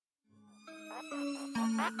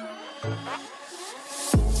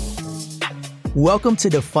Welcome to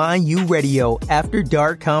Define You Radio After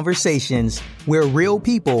Dark Conversations, where real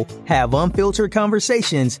people have unfiltered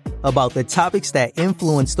conversations about the topics that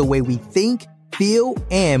influence the way we think, feel,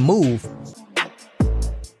 and move.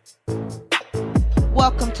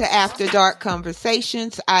 Welcome to After Dark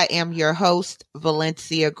Conversations. I am your host,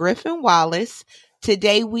 Valencia Griffin Wallace.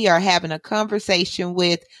 Today we are having a conversation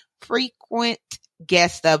with frequent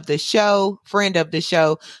guest of the show, friend of the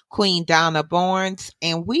show, Queen Donna Barnes,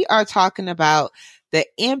 and we are talking about the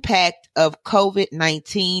impact of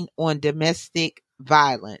COVID-19 on domestic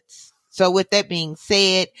violence. So with that being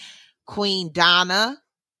said, Queen Donna,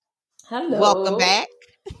 hello. Welcome back.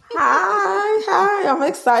 Hi. I'm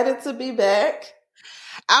excited to be back.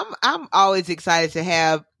 I'm always excited to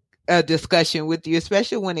have a discussion with you,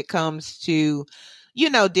 especially when it comes to,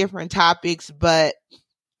 different topics, but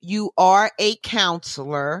you are a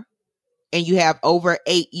counselor and you have over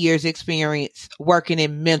 8 years experience working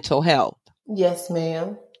in mental health. Yes,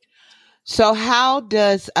 ma'am. So how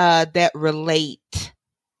does that relate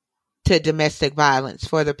to domestic violence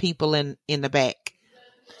for the people in the back?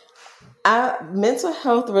 Mental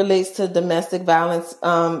health relates to domestic violence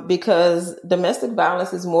because domestic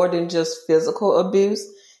violence is more than just physical abuse.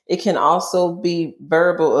 It can also be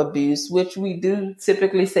verbal abuse, which we do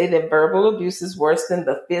typically say that verbal abuse is worse than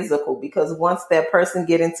the physical, because once that person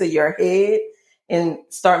get into your head and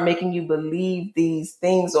start making you believe these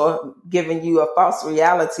things or giving you a false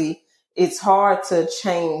reality, it's hard to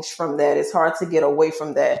change from that. It's hard to get away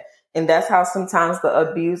from that. And that's how sometimes the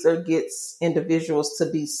abuser gets individuals to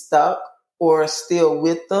be stuck or still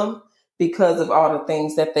with them because of all the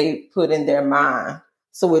things that they put in their mind.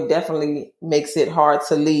 So it definitely makes it hard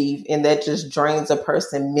to leave, and that just drains a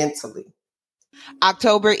person mentally.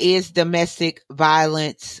 October is Domestic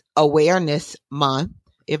Violence Awareness Month,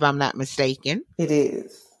 if I'm not mistaken. It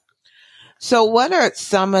is. So what are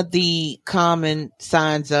some of the common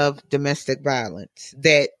signs of domestic violence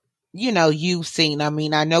that, you've seen? I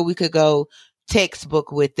mean, I know we could go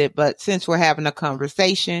textbook with it, but since we're having a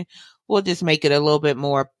conversation, we'll just make it a little bit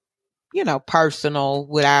more personal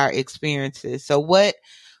with our experiences. So what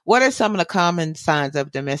are some of the common signs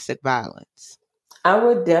of domestic violence? I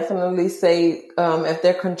would definitely say if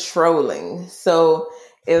they're controlling. So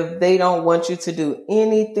if they don't want you to do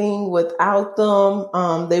anything without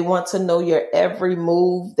them, they want to know your every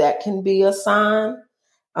move, that can be a sign.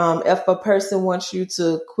 If a person wants you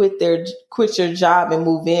to quit your job and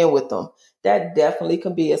move in with them, that definitely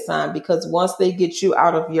can be a sign, because once they get you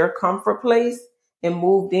out of your comfort place and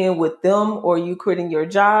moved in with them, or you quitting your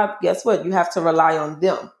job, guess what? You have to rely on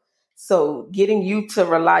them. So getting you to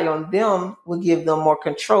rely on them will give them more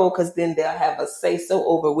control, because then they'll have a say-so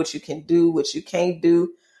over what you can do, what you can't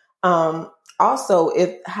do. Also,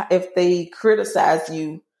 if they criticize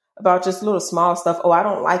you about just little small stuff, oh, I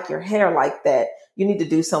don't like your hair like that, you need to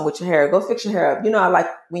do something with your hair. Go fix your hair up. I like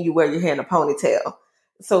when you wear your hair in a ponytail.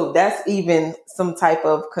 So that's even some type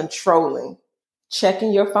of controlling.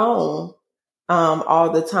 Checking your phone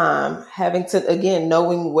all the time, having to, again,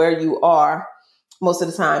 knowing where you are most of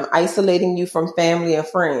the time, isolating you from family and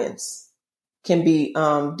friends can be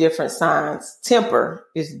different signs. Temper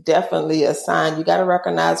is definitely a sign. You got to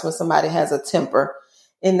recognize when somebody has a temper.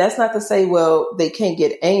 And that's not to say, well, they can't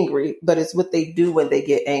get angry, but it's what they do when they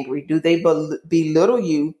get angry. Do they belittle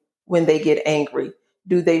you when they get angry?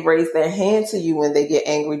 Do they raise their hand to you when they get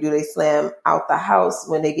angry? Do they slam out the house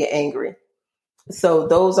when they get angry? So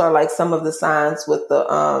those are like some of the signs with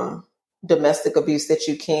the domestic abuse that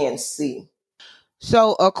you can see.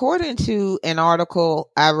 So according to an article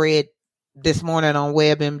I read this morning on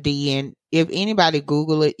WebMD, and if anybody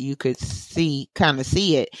Google it, you could see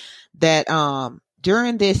it, that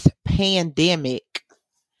during this pandemic,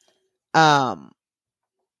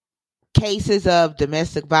 cases of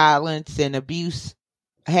domestic violence and abuse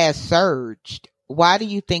has surged. Why do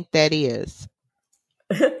you think that is?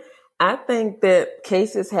 I think that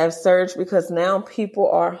cases have surged because now people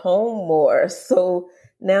are home more. So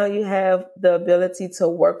now you have the ability to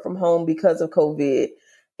work from home because of COVID.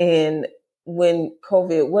 And when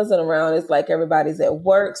COVID wasn't around, it's like everybody's at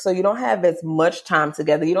work. So you don't have as much time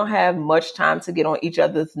together. You don't have much time to get on each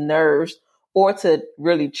other's nerves or to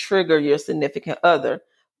really trigger your significant other.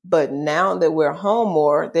 But now that we're home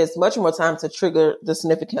more, there's much more time to trigger the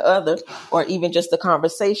significant other or even just the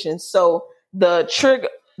conversation. So the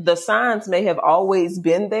signs may have always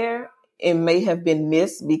been there and may have been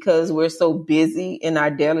missed because we're so busy in our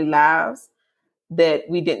daily lives that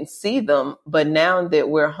we didn't see them. But now that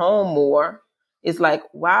we're home more, it's like,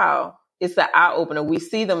 wow, it's an eye opener. We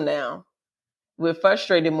see them now. We're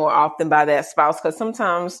frustrated more often by that spouse because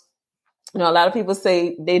sometimes A lot of people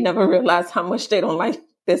say they never realize how much they don't like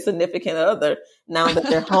their significant other now that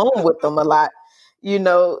they're home with them a lot,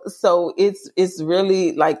 so it's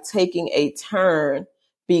really like taking a turn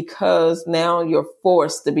because now you're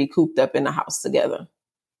forced to be cooped up in the house together.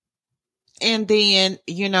 And then,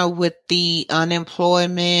 with the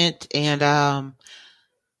unemployment and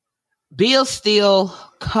bills still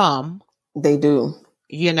come. They do.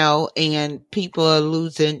 And people are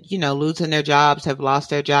losing their jobs, have lost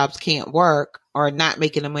their jobs, can't work, or not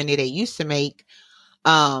making the money they used to make.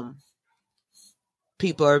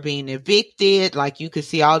 People are being evicted. Like, you could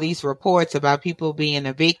see all these reports about people being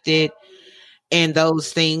evicted and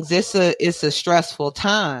those things. It's a stressful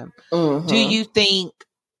time. Mm-hmm.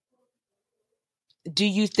 Do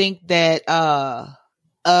you think that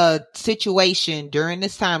a situation during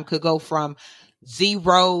this time could go from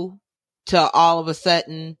 0 to all of a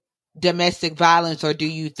sudden domestic violence, or do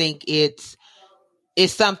you think it's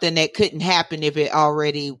something that couldn't happen if it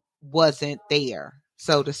already wasn't there,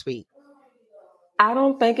 so to speak? I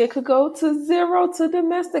don't think it could go to 0 to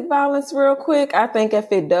domestic violence real quick. I think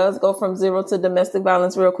if it does go from 0 to domestic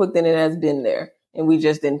violence real quick, then it has been there and we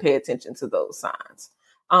just didn't pay attention to those signs.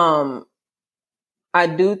 I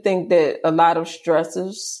do think that a lot of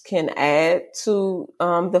stressors can add to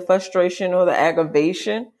the frustration or the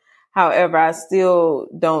aggravation. However, I still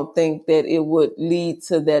don't think that it would lead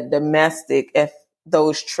to that domestic if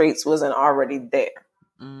those traits wasn't already there.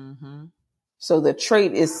 Mm-hmm. So the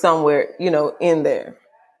trait is somewhere, in there.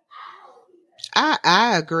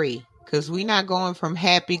 I agree, because we're not going from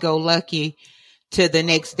happy-go-lucky to the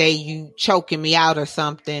next day you choking me out or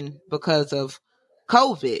something because of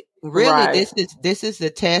COVID. Really, Right. this is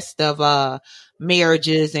the test of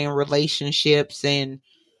marriages and relationships and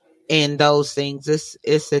those things.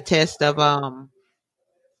 It's a test of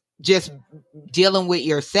just dealing with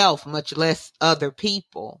yourself, much less other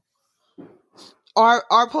people.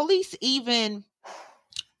 Are police even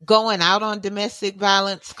going out on domestic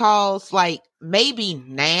violence calls? Like, maybe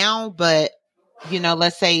now, but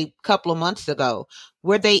let's say a couple of months ago,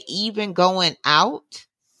 were they even going out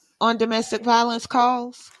on domestic violence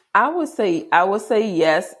calls? I would say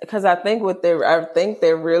yes, because I think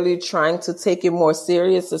they're really trying to take it more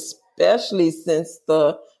serious, especially since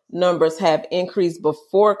the numbers have increased.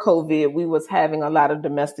 Before COVID, we was having a lot of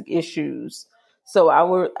domestic issues. So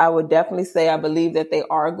I would definitely say I believe that they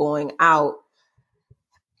are going out.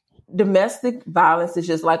 Domestic violence is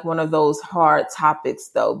just like one of those hard topics,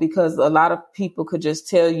 though, because a lot of people could just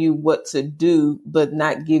tell you what to do, but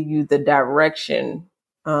not give you the direction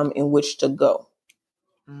in which to go.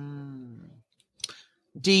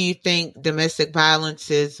 Do you think domestic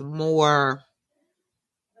violence is more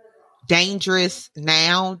dangerous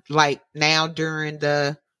now, like now during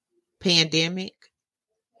the pandemic?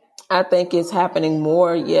 I think it's happening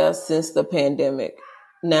more, since the pandemic.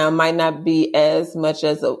 Now, it might not be as much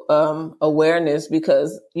as awareness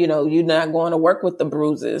because, you're not going to work with the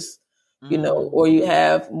bruises, or you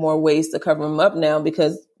have more ways to cover them up now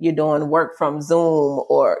because you're doing work from Zoom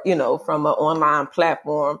or, from an online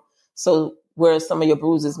platform. So where some of your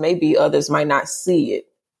bruises may be, others might not see it.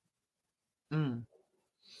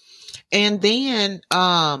 And then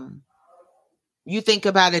you think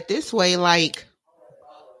about it this way, like,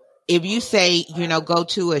 if you say, go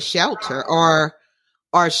to a shelter, or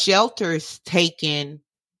are shelters taking,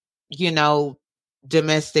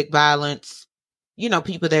 domestic violence,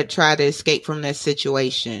 people that try to escape from that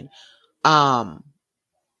situation? Like,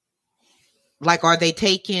 are they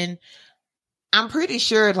taking, I'm pretty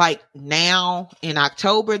sure like now in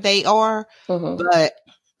October they are, but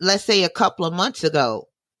let's say a couple of months ago,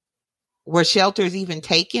 were shelters even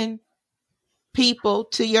taking people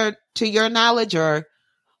to your knowledge, or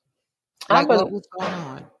like what was going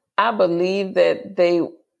on? I believe that they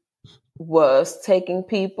was taking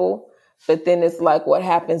people, but then it's like what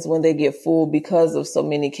happens when they get full because of so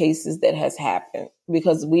many cases that has happened,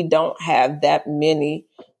 because we don't have that many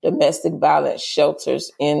domestic violence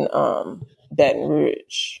shelters in Baton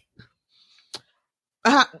Rouge.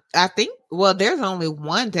 I think, well, there's only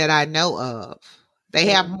one that I know of. They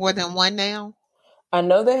have more than one now? I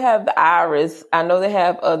know they have the IRIS. I know they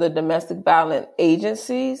have other domestic violence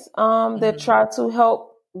agencies that try to help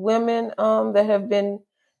women that have been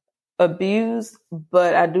abused,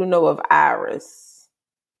 but I do know of IRIS.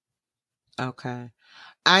 Okay.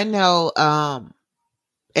 I know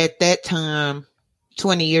at that time,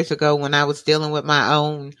 20 years ago, when I was dealing with my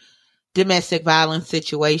own domestic violence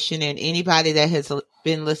situation, and anybody that has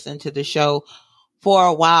been listening to the show for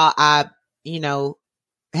a while, I,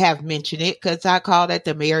 have mentioned it because I call that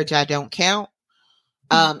the marriage I don't count.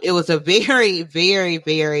 It was a very, very,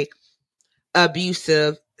 very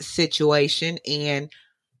abusive situation. And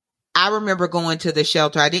I remember going to the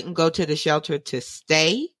shelter. I didn't go to the shelter to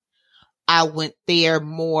stay. I went there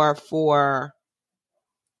more for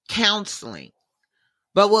counseling.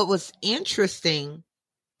 But what was interesting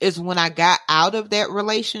is when I got out of that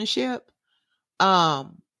relationship, a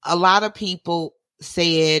lot of people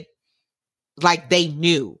said like they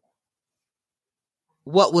knew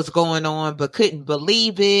what was going on, but couldn't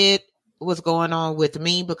believe it was going on with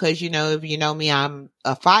me because, if you know me, I'm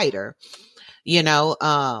a fighter,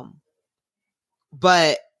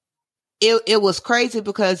 but it was crazy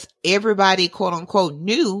because everybody, quote unquote,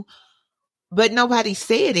 knew, but nobody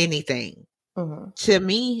said anything to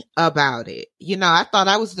me about it. I thought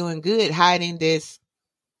I was doing good hiding this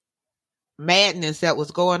madness that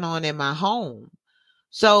was going on in my home.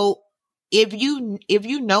 So if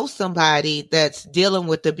you know somebody that's dealing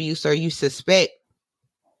with abuse or you suspect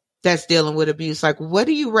that's dealing with abuse, like, what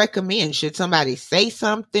do you recommend? Should somebody say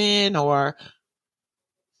something, or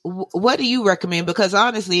what do you recommend? Because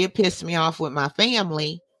honestly, it pissed me off with my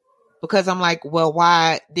family because I'm like, well,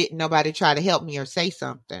 why didn't nobody try to help me or say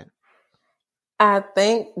something? I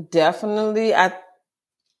think definitely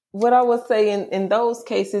what I would say in those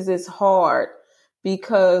cases is hard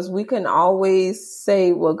because we can always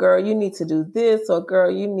say, well, girl, you need to do this, or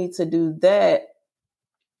girl, you need to do that.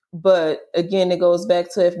 But again, it goes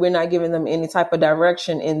back to if we're not giving them any type of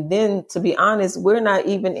direction. And then, to be honest, we're not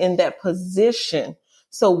even in that position.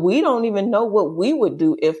 So we don't even know what we would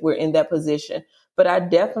do if we're in that position. But I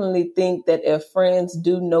definitely think that if friends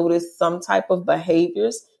do notice some type of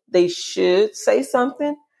behaviors, they should say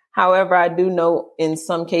something. However, I do know in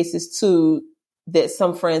some cases too that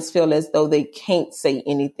some friends feel as though they can't say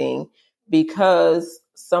anything because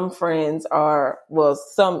some friends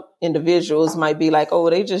some individuals might be like, oh,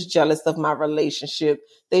 they just jealous of my relationship.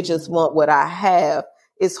 They just want what I have.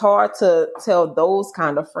 It's hard to tell those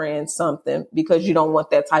kind of friends something because you don't want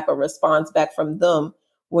that type of response back from them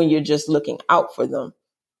when you're just looking out for them.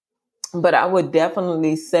 But I would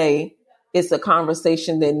definitely say it's a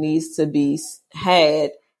conversation that needs to be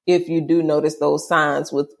had if you do notice those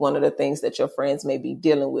signs with one of the things that your friends may be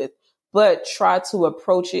dealing with. But try to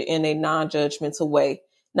approach it in a non-judgmental way.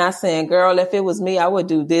 Not saying, girl, if it was me, I would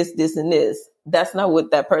do this, this, and this. That's not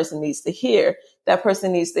what that person needs to hear. That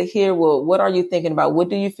person needs to hear, well, what are you thinking about? What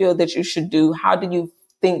do you feel that you should do? How do you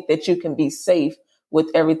think that you can be safe with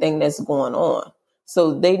everything that's going on?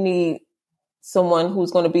 So they need someone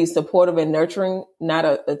who's going to be supportive and nurturing, not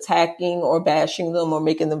attacking or bashing them or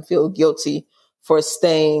making them feel guilty for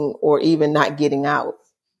staying or even not getting out.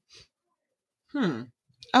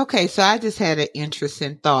 Okay, so I just had an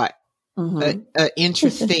interesting thought.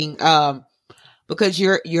 Interesting, because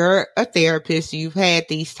you're a therapist. You've had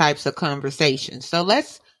these types of conversations. So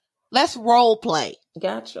let's role play.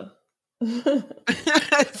 Gotcha.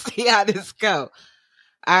 See how this go.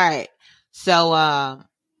 All right. So,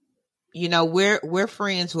 we're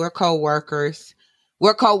friends. We're coworkers.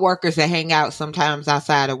 We're coworkers that hang out sometimes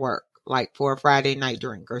outside of work, like for a Friday night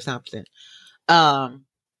drink or something. And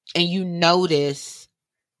you notice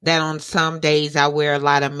that on some days I wear a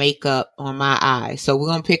lot of makeup on my eyes. So we're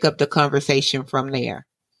going to pick up the conversation from there.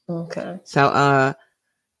 Okay. So,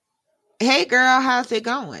 hey girl, how's it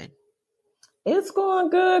going? It's going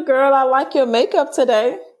good, girl. I like your makeup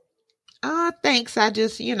today. Thanks. I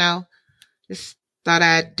just thought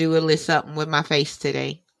I'd do a little something with my face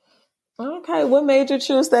today. Okay. What made you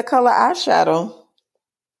choose that color eyeshadow?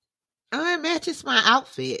 It matches my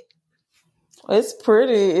outfit. It's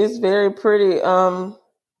pretty. It's very pretty.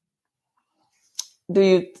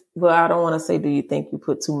 I don't want to say, do you think you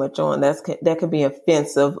put too much on? That could be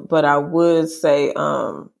offensive, but I would say,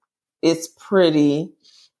 it's pretty.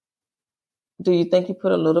 Do you think you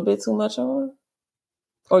put a little bit too much on,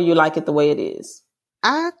 or you like it the way it is?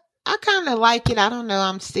 I kind of like it. I don't know.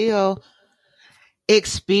 I'm still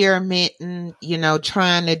experimenting,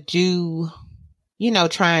 trying to do,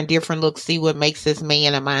 trying different looks, see what makes this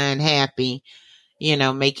man of mine happy,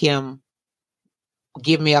 make him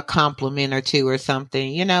give me a compliment or two or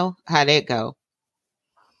something, how that go.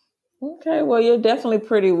 Okay, well, you're definitely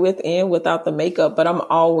pretty with and without the makeup, but I'm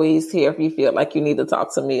always here if you feel like you need to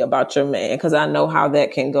talk to me about your man, because I know how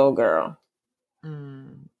that can go, girl.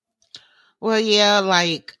 Well, yeah,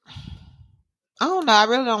 like, I don't know. I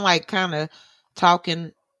really don't like kind of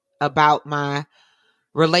talking about my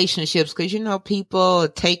relationships because, people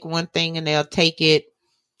take one thing and they'll take it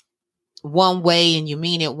one way and you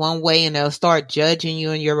mean it one way and they'll start judging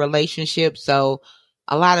you in your relationship. So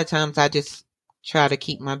a lot of times I just try to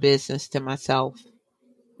keep my business to myself.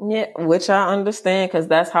 Yeah, which I understand because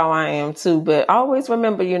that's how I am too. But always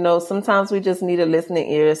remember, sometimes we just need a listening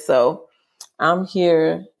ear. So I'm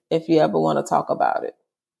here if you ever want to talk about it.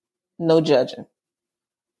 No judging.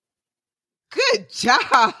 Good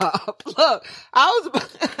job. Look,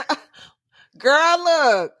 girl,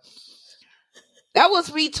 look, that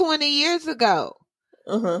was me 20 years ago.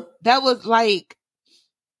 That was like,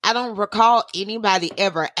 I don't recall anybody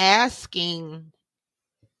ever asking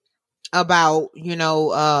about,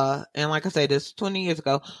 and like I said, this 20 years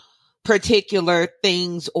ago, particular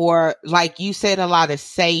things, or like you said, a lot of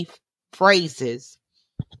safe phrases.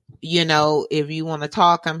 If you want to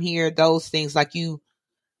talk, I'm here. Those things, like you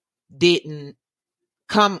didn't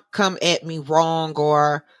come at me wrong,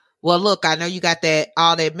 or, well, look, I know you got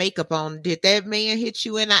all that makeup on. Did that man hit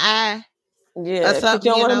you in the eye? Yeah, because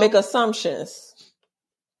you don't want to make assumptions.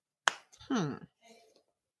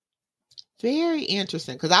 Very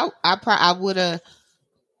interesting. Because I would have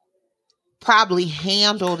probably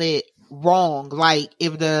handled it wrong, like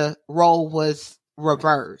if the role was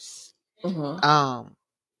reversed.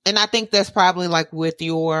 And I think that's probably like with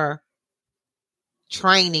your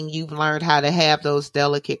training, you've learned how to have those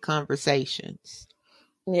delicate conversations.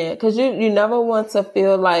 Yeah, because you never want to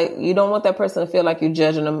feel like, you don't want that person to feel like you're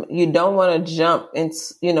judging them. You don't want to jump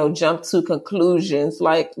to conclusions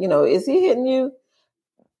like, is he hitting you?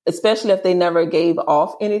 Especially if they never gave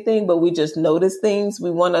off anything, but we just notice things. We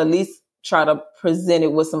want to at least try to present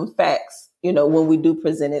it with some facts, when we do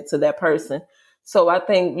present it to that person. So I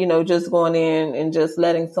think, just going in and just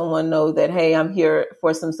letting someone know that, hey, I'm here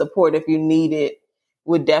for some support if you need it,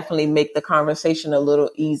 would definitely make the conversation a little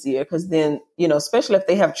easier. Because then, especially if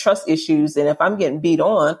they have trust issues, and if I'm getting beat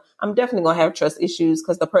on, I'm definitely going to have trust issues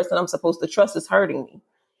because the person I'm supposed to trust is hurting me.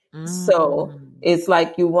 So it's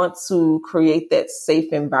like you want to create that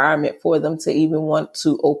safe environment for them to even want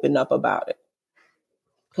to open up about it,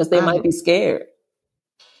 because they might be scared.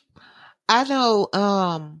 I know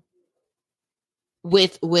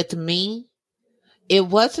with me, it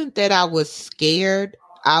wasn't that I was scared.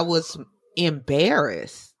 I was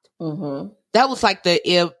embarrassed. That was like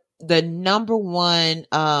the number one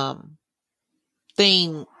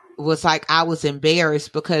thing was like, I was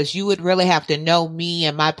embarrassed, because you would really have to know me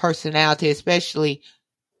and my personality, especially,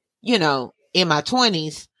 in my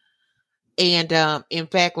 20s. And in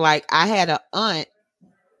fact, like I had an aunt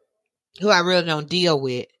who I really don't deal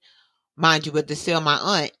with, mind you, but to still my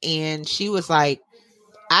aunt. And she was like,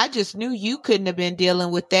 I just knew you couldn't have been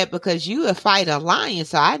dealing with that because you would fight a lion.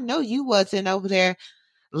 So I know you wasn't over there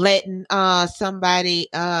letting somebody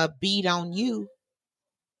beat on you.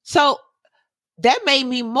 So that made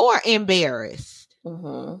me more embarrassed.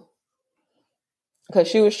 Because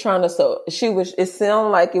she was trying to, it sounded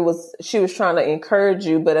like she was trying to encourage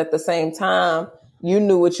you, but at the same time, you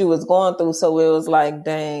knew what you was going through. So it was like,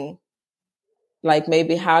 dang, like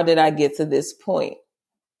maybe how did I get to this point?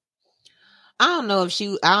 I don't know if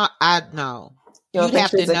I know. You'd have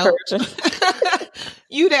to know.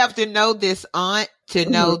 You'd have to know this aunt to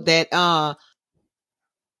know that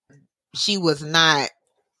she was not.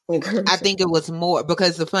 I think it was more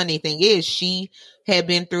because the funny thing is she had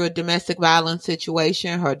been through a domestic violence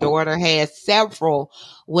situation. Her daughter has, several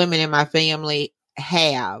women in my family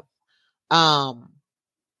have. And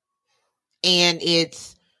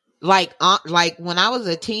it's like when I was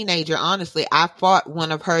a teenager, honestly, I fought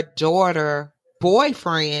one of her daughter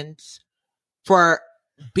boyfriends for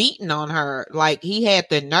beating on her. Like he had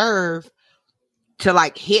the nerve to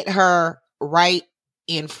like hit her right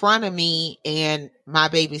in front of me and my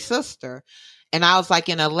baby sister. And I was like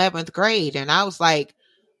in 11th grade, and I was like,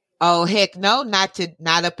 oh heck no, not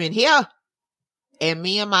up in here. And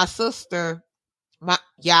me and my sister,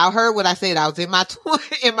 y'all heard what I said. I was in my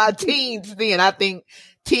in my teens then. I think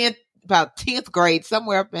about 10th grade,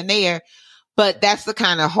 somewhere up in there. But that's the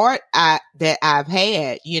kind of heart that I've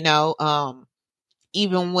had,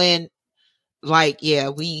 even when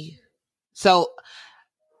so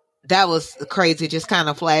that was crazy, just kind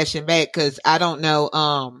of flashing back, because I don't know.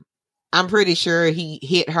 I'm pretty sure he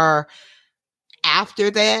hit her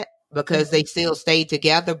after that because they still stayed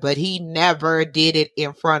together, but he never did it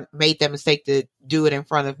made that mistake to do it in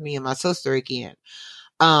front of me and my sister again.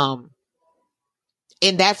 And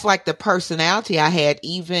that's like the personality I had,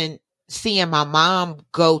 even seeing my mom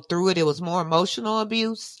go through it. It was more emotional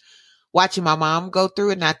abuse, watching my mom go through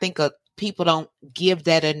it. And I think people don't give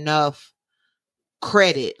that enough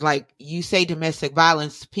credit. Like you say domestic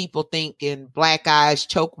violence, people think in black eyes,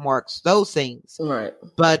 choke marks, those things. Right.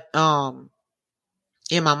 But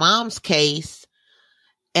in my mom's case,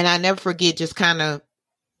 and I never forget, just kind of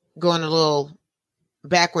going a little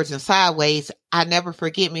backwards and sideways, I never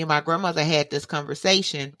forget, me and my grandmother had this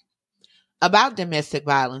conversation about domestic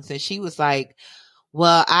violence. And she was like,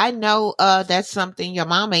 Well, I know that's something your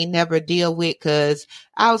mom ain't never deal with, because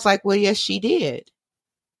I was like, well, yes, she did.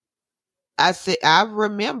 I said, I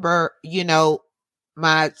remember,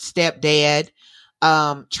 my stepdad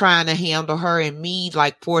trying to handle her and me,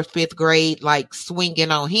 like fourth, fifth grade, like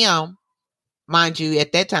swinging on him. Mind you,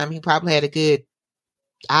 at that time, he probably had a good,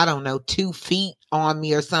 I don't know, 2 feet on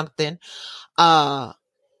me or something. But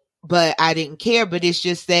I didn't care. But it's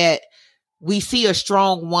just that we see a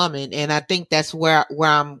strong woman, and I think that's where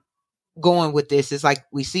I'm going with this. It's like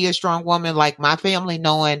we see a strong woman, like my family,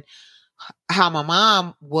 knowing how my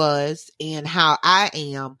mom was and how I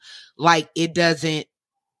am. Like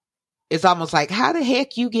it's almost like, how the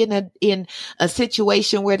heck you get in a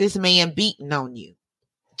situation where this man beating on you?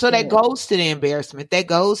 So that goes to the embarrassment. That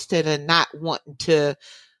goes to the not wanting to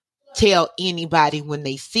tell anybody when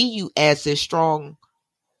they see you as a strong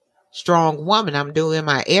woman. I'm doing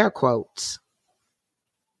my air quotes.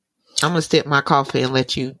 I'm going to sip my coffee and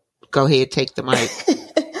let you go ahead, take the mic.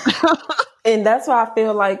 And that's why I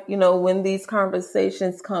feel like, when these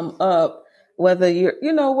conversations come up, whether you're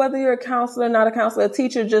a counselor, not a counselor, a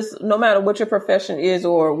teacher, just no matter what your profession is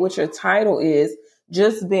or what your title is,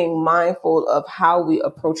 just being mindful of how we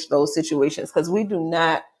approach those situations. Because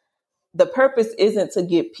the purpose isn't to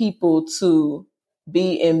get people to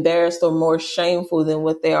be embarrassed or more shameful than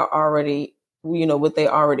what they are already, what they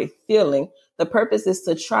already feeling. The purpose is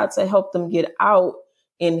to try to help them get out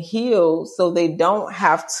and heal so they don't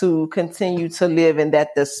have to continue to live in that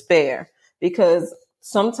despair. Because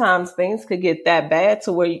sometimes things could get that bad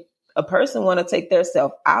to where a person want to take their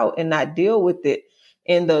self out and not deal with it.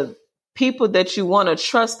 And the people that you want to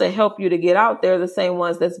trust to help you to get out there are the same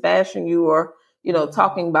ones that's bashing you or,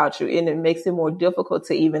 talking about you. And it makes it more difficult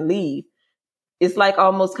to even leave. It's like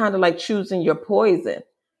almost kind of like choosing your poison.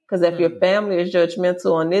 Because if your family is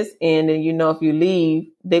judgmental on this end and, if you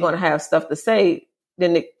leave, they're going to have stuff to say,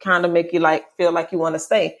 then it kind of make you feel like you want to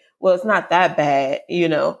stay. Well, it's not that bad.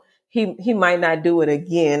 He might not do it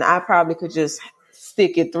again. I probably could just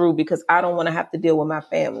stick it through because I don't want to have to deal with my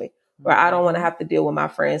family, or I don't want to have to deal with my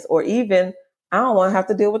friends, or even I don't want to have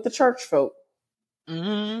to deal with the church folk.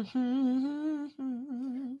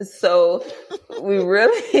 So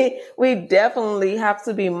we definitely have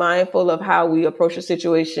to be mindful of how we approach a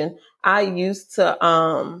situation. I used to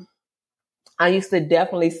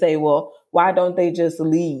definitely say, well, why don't they just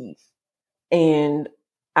leave? And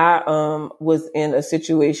I was in a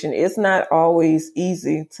situation. It's not always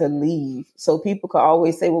easy to leave. So people could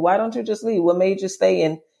always say, well, why don't you just leave? What made you stay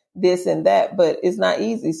in this and that? But it's not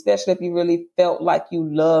easy, especially if you really felt like you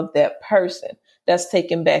loved that person. That's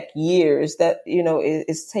taking back years. That,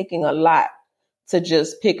 it's taking a lot to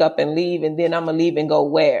just pick up and leave. And then I'm going to leave and go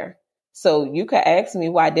where? So you could ask me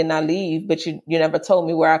why didn't I leave, but you never told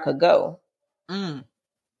me where I could go.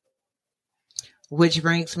 Which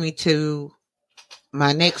brings me to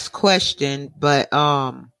my next question, but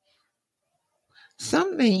do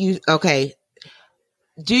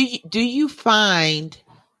you find,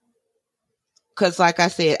 because like I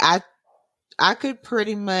said, I could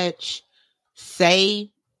pretty much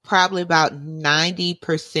say probably about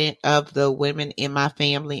 90% of the women in my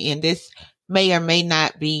family, and this may or may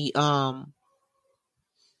not be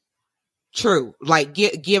true, like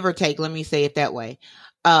give or take, let me say it that way,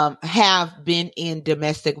 have been in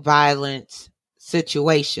domestic violence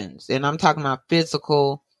situations. And I'm talking about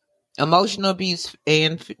physical, emotional abuse,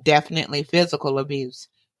 and definitely physical abuse.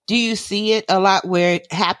 Do you see it a lot where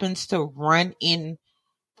it happens to run in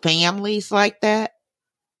families like that?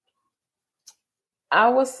 I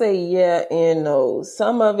would say yeah and no.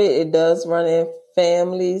 Some of it does run in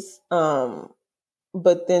families,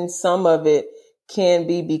 but then some of it can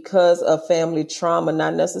be because of family trauma,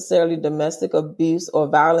 not necessarily domestic abuse or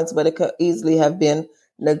violence, but it could easily have been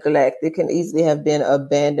neglect. It can easily have been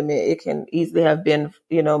abandonment. It can easily have been,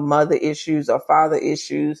 mother issues or father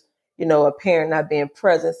issues, a parent not being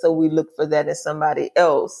present. So we look for that in somebody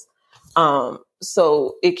else.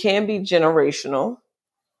 So it can be generational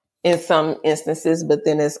in some instances, but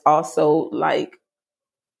then it's also like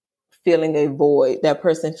feeling a void, that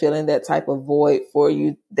person feeling that type of void for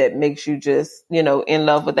you that makes you just, in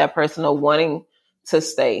love with that person or wanting to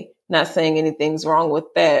stay. Not saying anything's wrong with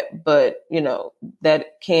that, but, that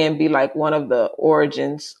can be like one of the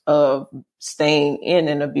origins of staying in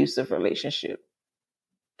an abusive relationship.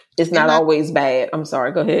 It's not always bad. I'm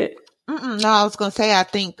sorry. Go ahead. No, I was going to say, I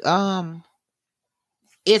think I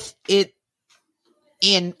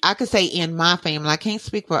could say in my family, I can't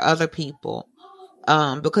speak for other people.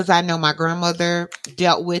 Because I know my grandmother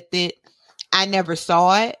dealt with it. I never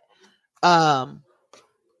saw it.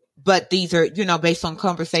 But these are, based on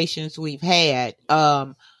conversations we've had.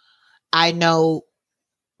 I know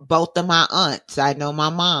both of my aunts. I know my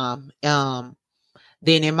mom.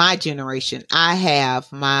 Then in my generation, I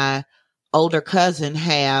have my older cousin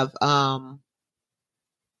have,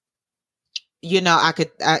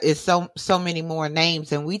 it's so many more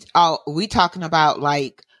names, and we talking about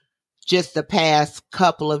like just the past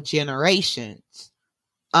couple of generations.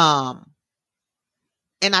 And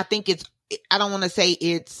I think I don't want to say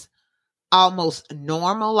it's almost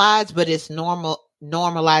normalized, but it's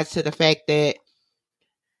normalized to the fact that,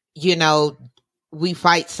 we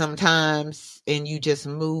fight sometimes and you just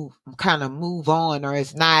move on, or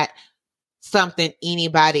it's not something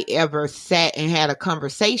anybody ever sat and had a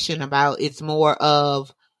conversation about. It's more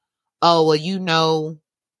of, oh, well,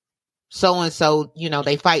 so-and-so,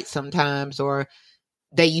 they fight sometimes, or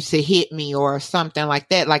they used to hit me or something like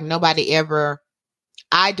that. Like nobody ever,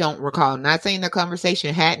 I don't recall, not saying the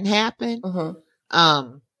conversation hadn't happened.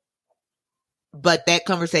 Mm-hmm. But that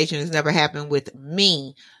conversation has never happened with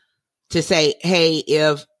me to say, hey,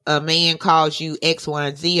 if a man calls you X, Y,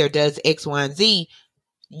 and Z or does X, Y, and Z,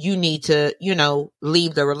 you need to,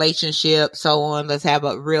 leave the relationship, so on. Let's have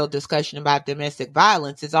a real discussion about domestic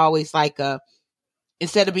violence. It's always like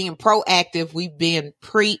instead of being proactive, we've been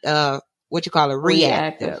reactive.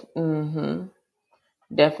 Mm-hmm.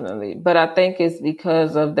 Definitely. But I think it's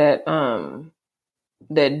because of that,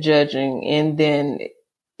 that judging. And then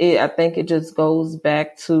I think it just goes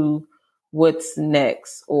back to what's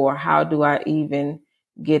next, or how do I even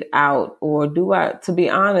get out? Or to be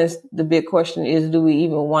honest, the big question is, do we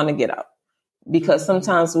even want to get out? Because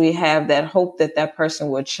sometimes we have that hope that that person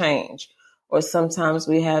will change. Or sometimes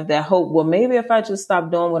we have that hope, well, maybe if I just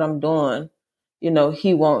stop doing what I'm doing,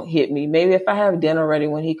 he won't hit me. Maybe if I have dinner ready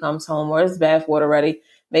when he comes home, or his bath water ready,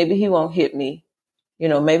 maybe he won't hit me.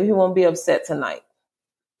 Maybe he won't be upset tonight.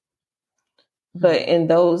 But in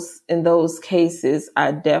those cases,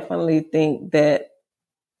 I definitely think that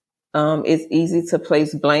it's easy to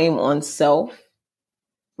place blame on self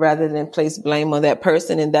rather than place blame on that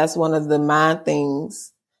person. And that's one of the mind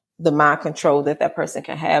things, the mind control that person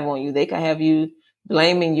can have on you. They can have you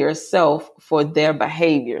blaming yourself for their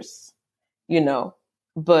behaviors,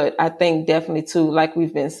 But I think definitely too, like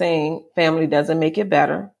we've been saying, family doesn't make it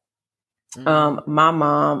better. My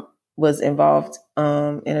mom was involved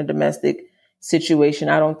in a domestic situation.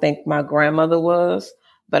 I don't think my grandmother was,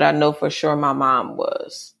 but I know for sure my mom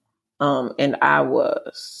was, and I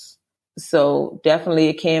was. So definitely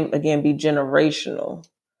it can, again, be generational,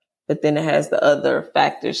 but then it has the other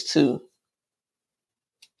factors too.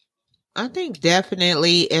 I think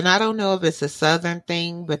definitely, and I don't know if it's a Southern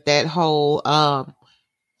thing, but that whole,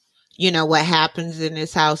 what happens in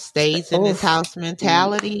this house stays in this house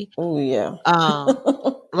mentality. Oh yeah.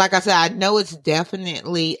 Like I said, I know it's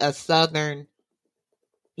definitely a Southern,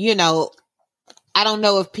 I don't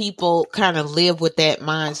know if people kind of live with that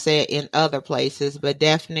mindset in other places, but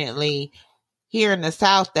definitely here in the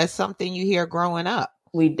South, that's something you hear growing up.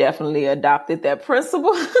 We definitely adopted that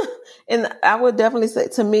principle. And I would definitely say,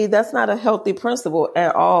 to me, that's not a healthy principle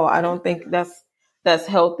at all. I don't think that's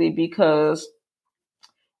healthy, because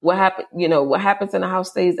what happens in the house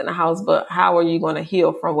stays in the house, but how are you going to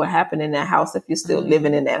heal from what happened in that house if you're still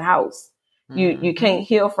living in that house? You can't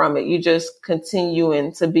heal from it. You just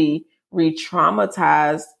continuing to be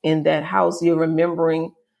re-traumatized in that house. You're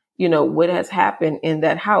remembering, what has happened in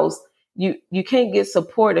that house. You can't get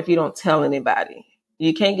support if you don't tell anybody.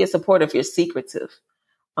 You can't get support if you're secretive.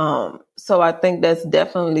 So I think that's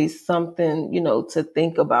definitely something, to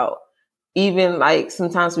think about. Even like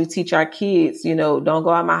sometimes we teach our kids, don't go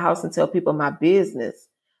out my house and tell people my business.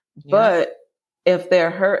 Yeah. But if they're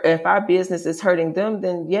hurt, if our business is hurting them,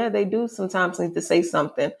 then yeah, they do sometimes need to say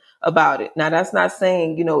something about it. Now, that's not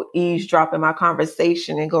saying, eavesdrop in my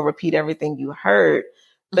conversation and go repeat everything you heard.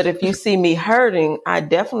 But if you see me hurting, I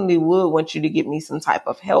definitely would want you to give me some type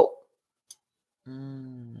of help.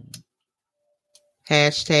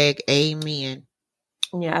 Hashtag amen.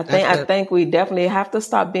 Yeah, I think we definitely have to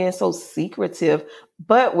stop being so secretive,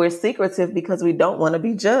 but we're secretive because we don't want to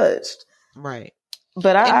be judged. Right.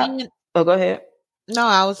 But go ahead. No,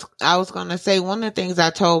 I was going to say, one of the things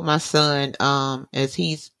I told my son, as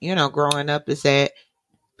he's, growing up, is that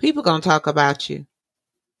people going to talk about you.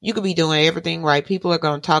 You could be doing everything right. People are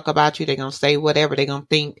going to talk about you. They're going to say whatever. They're going to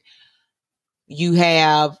think you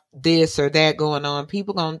have this or that going on.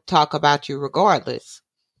 People going to talk about you regardless.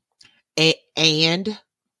 And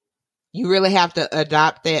you really have to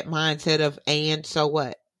adopt that mindset of, and so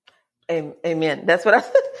what? Amen. That's what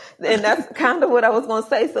and that's kind of what I was going to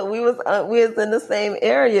say. So we was in the same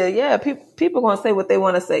area. Yeah. People going to say what they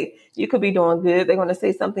want to say. You could be doing good. They're going to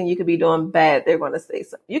say something. You could be doing bad. They're going to say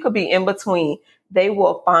something. You could be in between. They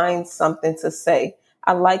will find something to say.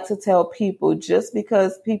 I like to tell people, just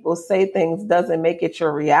because people say things doesn't make it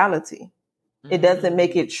your reality. It doesn't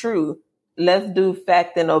make it true. Let's do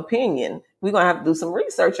fact and opinion. We're going to have to do some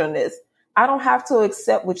research on this. I don't have to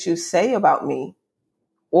accept what you say about me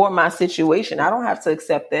or my situation. I don't have to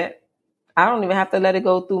accept that. I don't even have to let it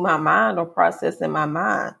go through my mind or process in my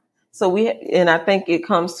mind. So and I think it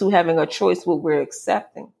comes to having a choice what we're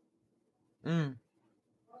accepting.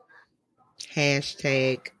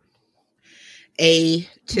 Hashtag A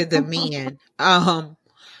to the men.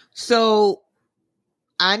 So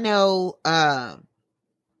I know,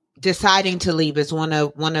 deciding to leave is one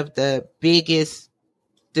of the biggest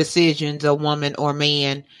decisions a woman or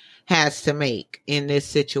man has to make in this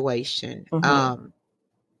situation.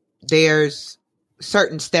 There's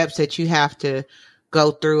certain steps that you have to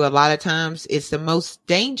go through. A lot of times it's the most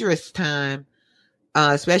dangerous time,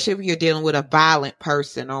 especially if you're dealing with a violent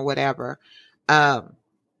person or whatever.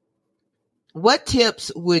 What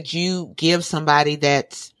tips would you give somebody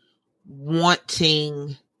that's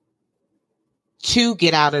wanting to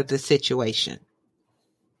get out of the situation?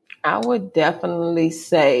 I would definitely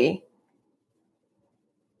say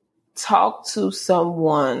talk to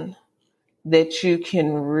someone that you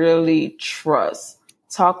can really trust.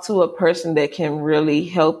 Talk to a person that can really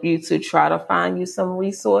help you to try to find you some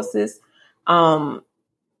resources. But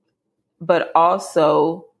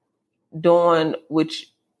also doing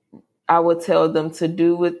which I would tell them to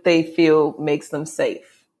do what they feel makes them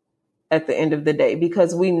safe at the end of the day,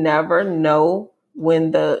 because we never know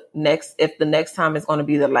if the next time is going to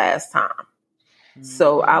be the last time.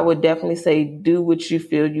 So I would definitely say do what you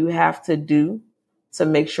feel you have to do to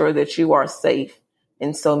make sure that you are safe,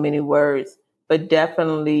 in so many words, but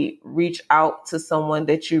definitely reach out to someone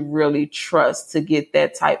that you really trust to get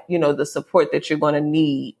that type, the support that you're going to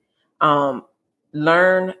need.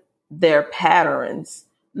 Learn their patterns,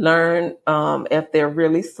 learn if they're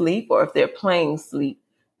really asleep or if they're playing sleep.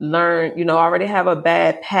 Learn, already have a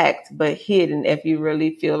bag packed but hidden if you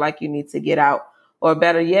really feel like you need to get out. Or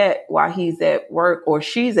better yet, while he's at work or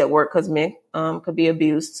she's at work, because men could be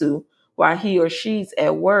abused too. While he or she's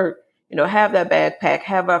at work, have that bag packed,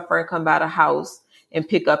 have a friend come by the house and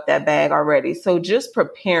pick up that bag already. So just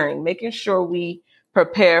preparing, making sure we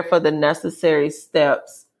prepare for the necessary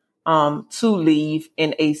steps to leave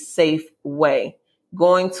in a safe way.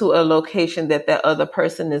 Going to a location that other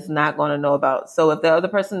person is not going to know about. So if the other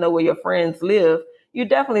person know where your friends live, you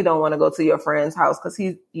definitely don't want to go to your friend's house because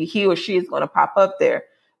he or she is going to pop up there.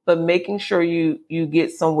 But making sure you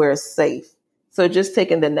get somewhere safe. So just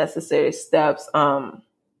taking the necessary steps. Try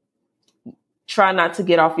not to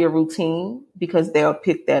get off your routine because they'll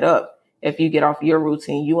pick that up. If you get off your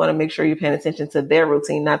routine, you want to make sure you're paying attention to their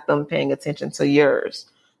routine, not them paying attention to yours.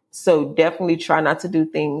 So definitely try not to do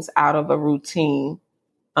things out of a routine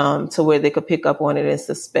to where they could pick up on it and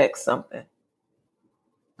suspect something.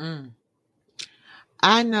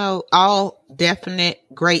 I know all definite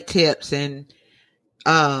great tips. And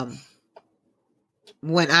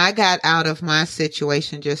when I got out of my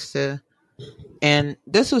situation, and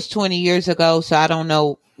this was 20 years ago, so I don't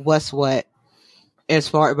know what's what as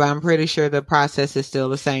far, but I'm pretty sure the process is still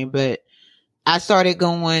the same. But I started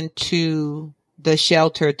going to the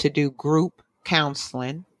shelter to do group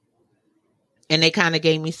counseling, and they kind of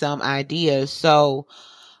gave me some ideas. So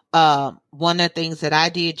one of the things that I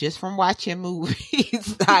did just from watching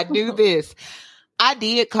movies, I do this. I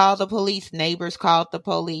did call the police. Neighbors called the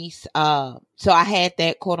police. So I had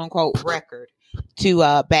that quote unquote record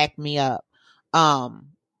to back me up. I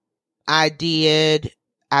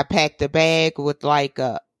packed a bag with like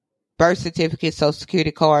a birth certificate, social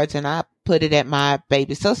security cards, and I put it at my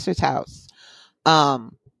baby sister's house.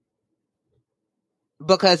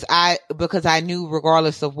 Because I knew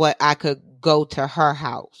regardless of what, I could go to her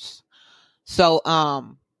house. So,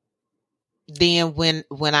 then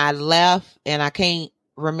when I left, and I can't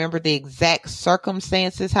remember the exact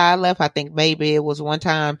circumstances how I left. I think maybe it was one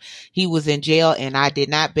time he was in jail and I did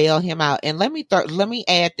not bail him out. And let me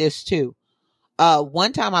add this too.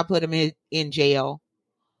 One time I put him in jail.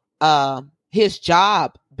 His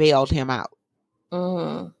job bailed him out.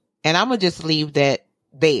 And I'm gonna just leave that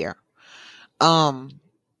there. So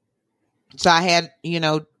I had,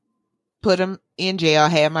 put him in jail,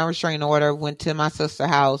 had my restraining order, went to my sister's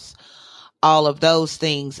house, all of those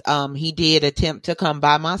things. He did attempt to come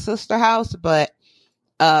by my sister's house, but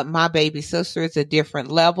my baby sister is a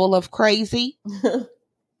different level of crazy.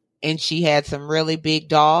 And she had some really big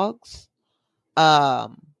dogs.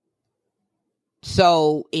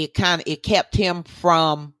 So it kept him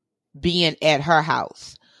from being at her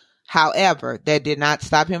house. However, that did not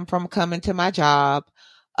stop him from coming to my job.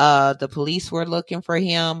 The police were looking for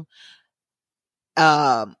him.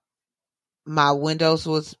 Um, my windows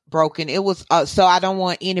was broken. It was, so I don't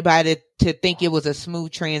want anybody to think it was a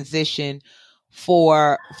smooth transition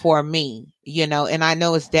for me, and I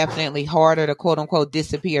know it's definitely harder to quote unquote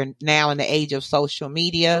disappear now in the age of social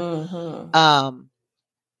media. Mm-hmm.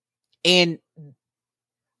 And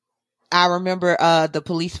I remember the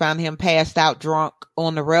police found him passed out drunk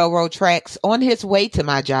on the railroad tracks on his way to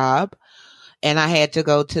my job. And I had to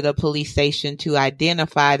go to the police station to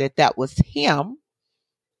identify that was him,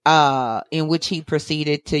 in which he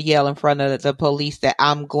proceeded to yell in front of the police that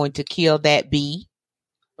I'm going to kill that bee.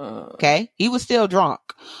 Okay. He was still drunk.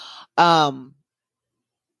 Then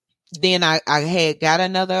I had got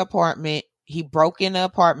another apartment. He broke in the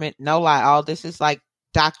apartment. No lie. All this is like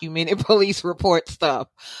documented police report stuff.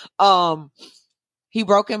 He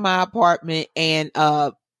broke in my apartment and,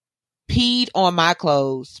 peed on my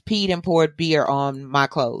clothes, peed and poured beer on my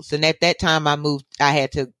clothes. And at that time I moved, I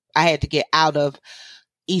had to get out of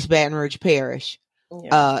East Baton Rouge Parish.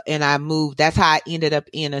 Yeah. And I moved. That's how I ended up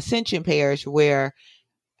in Ascension Parish, where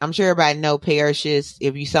I'm sure everybody know parishes.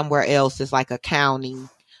 If you somewhere else, it's like a county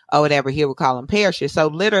or whatever. Here we call them parishes. So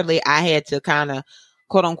literally I had to kind of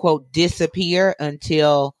quote unquote disappear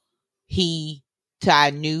until I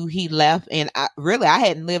knew he left. And I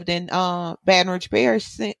hadn't lived in Baton Rouge Parish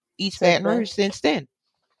since East Baton Rouge since then.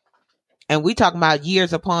 And we talking about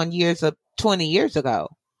years upon years of 20 years ago.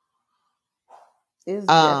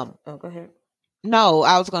 Go ahead. No,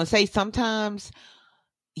 I was going to say sometimes,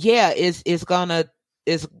 yeah, it's gonna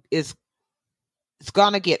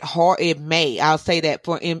get hard. It may, I'll say that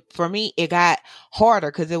for me, it got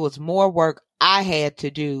harder because it was more work I had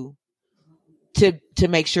to do to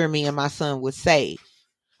make sure me and my son was safe.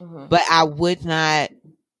 Mm-hmm. But I would not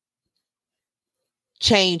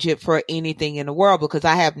change it for anything in the world, because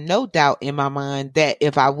I have no doubt in my mind that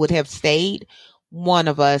if I would have stayed, one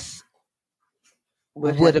of us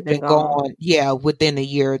would have been gone. Yeah, within a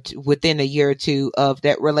year or two of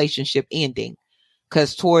that relationship ending.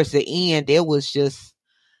 Because towards the end, it was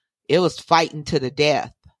fighting to the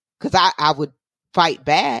death. Because I would fight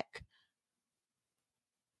back.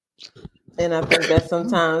 And I think that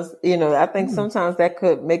sometimes, sometimes that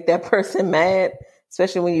could make that person mad,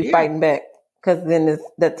 especially when you're fighting back. Because then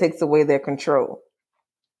that takes away their control.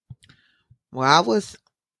 Well,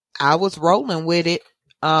 I was rolling with it.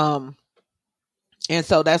 And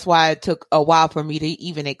so that's why it took a while for me to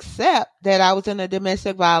even accept that I was in a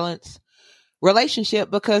domestic violence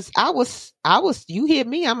relationship, because I was, you hit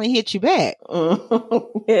me, I'm going to hit you back.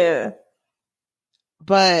 Yeah.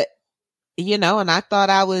 But, and I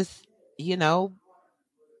thought I was,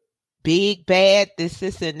 big, bad,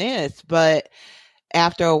 this, and this. But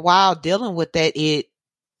after a while dealing with that, it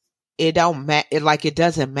don't matter. Like, it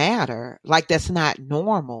doesn't matter. Like, that's not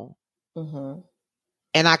normal. Mm-hmm.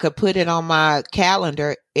 And I could put it on my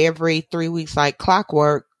calendar every 3 weeks, like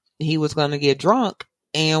clockwork. He was going to get drunk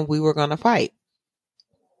and we were going to fight.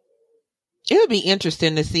 It would be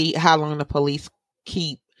interesting to see how long the police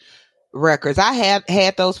keep records. I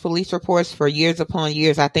had those police reports for years upon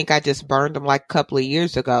years. I think I just burned them like a couple of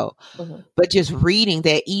years ago. Mm-hmm. But just reading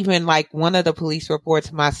that, even like one of the police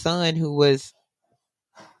reports, my son, who was,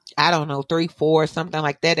 I don't know, 3, 4, something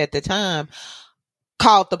like that at the time,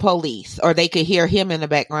 called the police, or they could hear him in the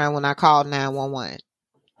background when I called 911.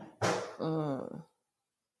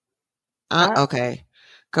 Okay.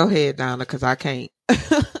 Go ahead, Donna, because I can't.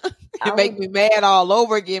 It make me mad all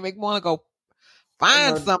over again. Make me want to go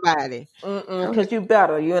find somebody. Because you're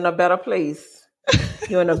better. You're in a better place.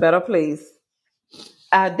 You're in a better place.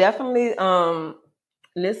 I definitely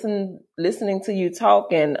listening to you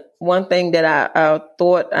talk, and one thing that I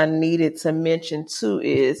thought I needed to mention too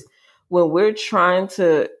is when you're trying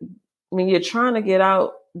to get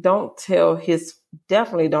out,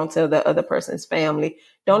 definitely don't tell the other person's family.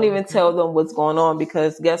 Don't even tell them what's going on,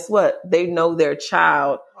 because guess what? They know their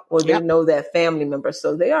child, or they know that family member.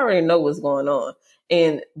 So they already know what's going on.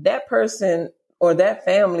 And that person or that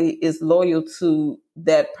family is loyal to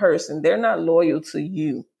that person. They're not loyal to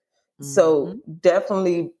you. Mm-hmm. So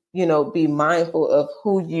definitely, be mindful of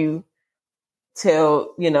who you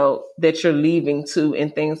tell, that you're leaving to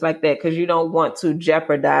and things like that, because you don't want to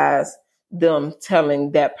jeopardize them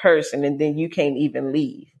telling that person, and then you can't even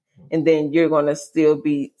leave. And then you're going to still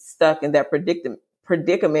be stuck in that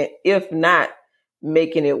predicament, if not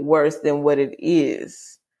making it worse than what it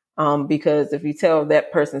is. Because if you tell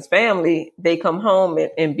that person's family, they come home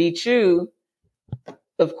and beat you,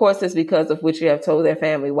 of course, it's because of what you have told their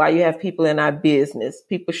family. Why you have people in our business.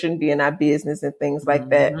 People shouldn't be in our business and things like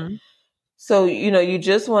that. So, you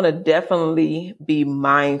just want to definitely be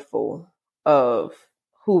mindful of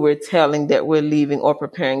who we're telling that we're leaving or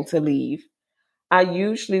preparing to leave. I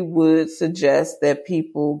usually would suggest that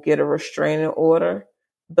people get a restraining order,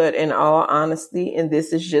 but in all honesty, and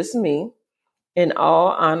this is just me, in all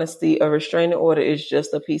honesty, a restraining order is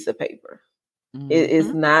just a piece of paper. It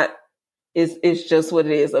is not, it's just what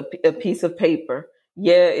it is, a piece of paper.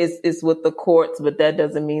 Yeah, it's with the courts, but that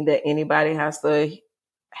doesn't mean that anybody have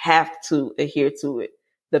to adhere to it.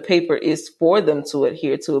 The paper is for them to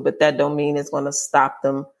adhere to it, but that don't mean it's going to stop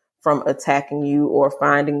them from attacking you or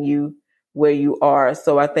finding you where you are.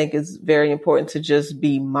 So I think it's very important to just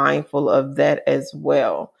be mindful of that as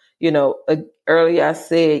well. Earlier I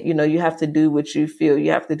said, you have to do what you feel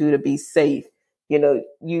you have to do to be safe.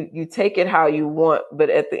 You take it how you want, but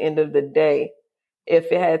at the end of the day,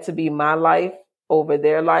 if it had to be my life over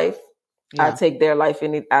their life, I take their life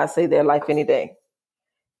I say their life any day.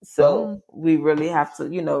 So we really have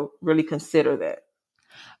to, really consider that.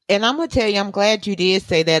 And I'm going to tell you, I'm glad you did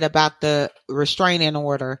say that about the restraining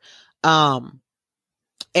order. And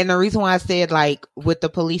the reason why I said like with the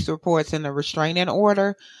police reports and the restraining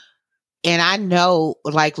order, and I know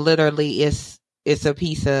like literally it's a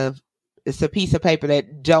piece of paper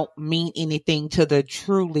that don't mean anything to the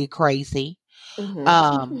truly crazy.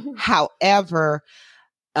 However,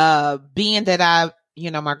 being that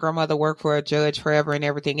my grandmother worked for a judge forever and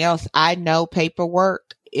everything else, I know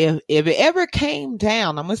paperwork. If it ever came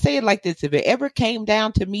down, I'm going to say it like this. If it ever came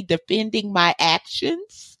down to me defending my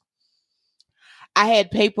actions, I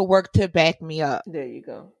had paperwork to back me up. There you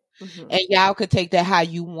go. And y'all could take that how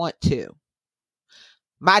you want to.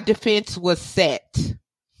 My defense was set.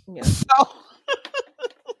 Yeah. So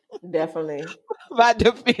definitely. My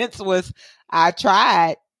defense was, I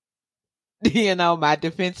tried, my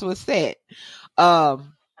defense was set.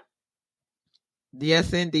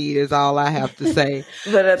 Yes, indeed, is all I have to say.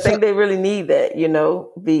 But I think they really need that,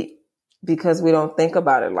 because we don't think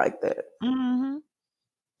about it like that.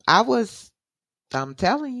 I'm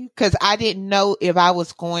telling you, because I didn't know if I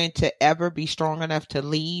was going to ever be strong enough to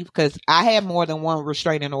leave, because I had more than one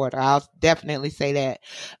restraining order. I'll definitely say that.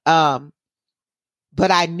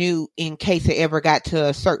 But I knew in case it ever got to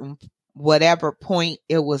a certain whatever point,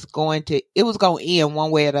 it was going to end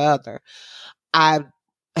one way or the other. I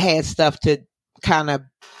had stuff to kind of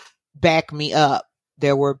back me up.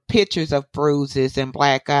 There were pictures of bruises and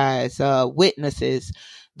black eyes, witnesses,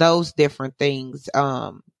 those different things.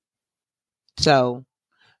 So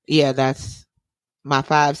yeah, that's my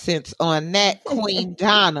 5 cents on that, Queen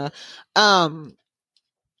Donna. One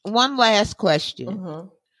last question.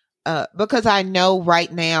 Because I know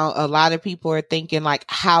right now a lot of people are thinking like,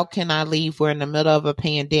 how can I leave? We're in the middle of a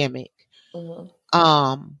pandemic.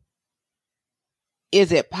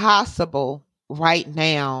 Is it possible right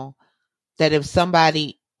now that if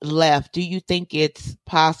somebody left, do you think it's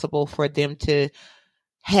possible for them to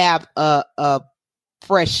have a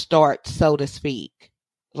fresh start, so to speak?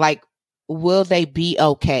 Like, will they be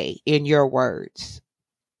okay, in your words?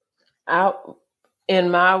 In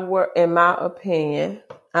my opinion,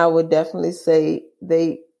 I would definitely say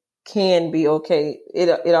they can be okay.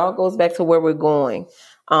 It all goes back to where we're going.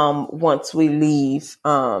 Once we leave,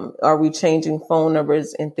 are we changing phone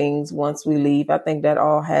numbers and things once we leave? I think that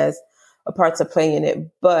all has a part to play in it,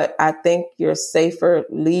 but I think you're safer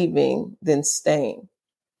leaving than staying,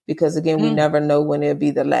 because again, we never know when it'll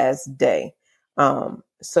be the last day.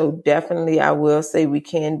 So definitely I will say we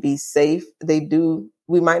can be safe.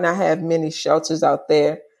 We might not have many shelters out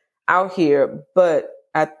here, but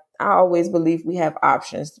I always believe we have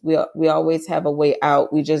options. We always have a way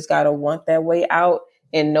out. We just got to want that way out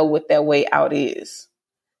and know what that way out is.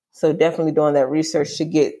 So definitely doing that research to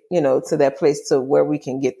get, to that place to where we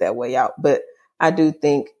can get that way out. But I do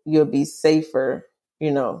think you'll be safer,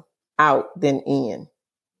 out than in.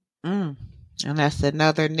 And that's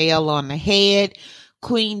another nail on the head.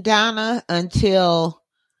 Queen Donna, until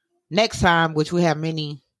next time, which we have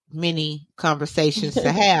many, many conversations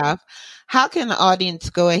to have, how can the audience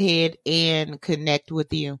go ahead and connect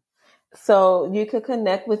with you? So you can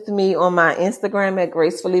connect with me on my Instagram at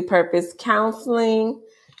Gracefully Purpose Counseling.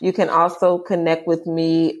 You can also connect with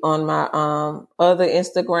me on my other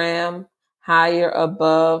Instagram, higher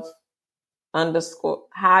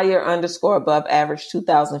underscore above average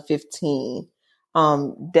 2015.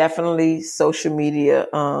 Definitely social media.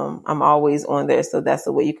 I'm always on there. So that's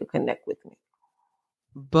the way you can connect with me.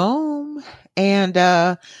 Boom.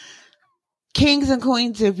 And, kings and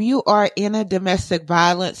queens, if you are in a domestic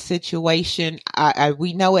violence situation,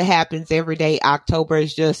 we know it happens every day. October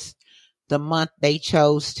is just the month they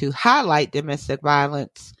chose to highlight domestic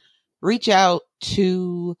violence. Reach out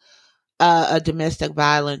to a domestic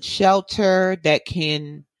violence shelter that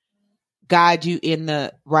can guide you in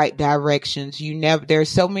the right directions. There's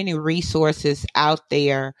so many resources out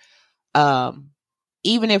there.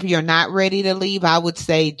 Even if you're not ready to leave, I would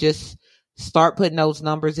say just start putting those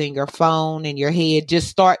numbers in your phone, in your head. Just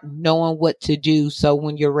start knowing what to do. So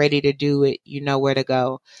when you're ready to do it, you know where to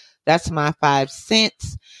go. That's my 5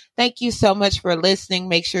 cents. Thank you so much for listening.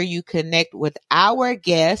 Make sure you connect with our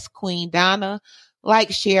guest, Queen Donna.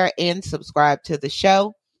 Like, share, and subscribe to the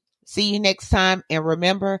show. See you next time. And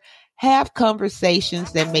remember, have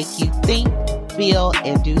conversations that make you think, feel,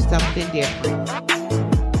 and do something different.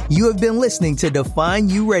 You have been listening to Define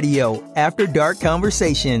You Radio After Dark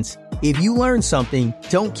Conversations. If you learned something,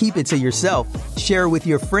 don't keep it to yourself. Share it with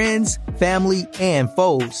your friends, family, and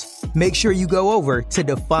foes. Make sure you go over to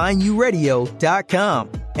defineyouradio.com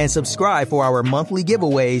and subscribe for our monthly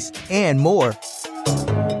giveaways and more.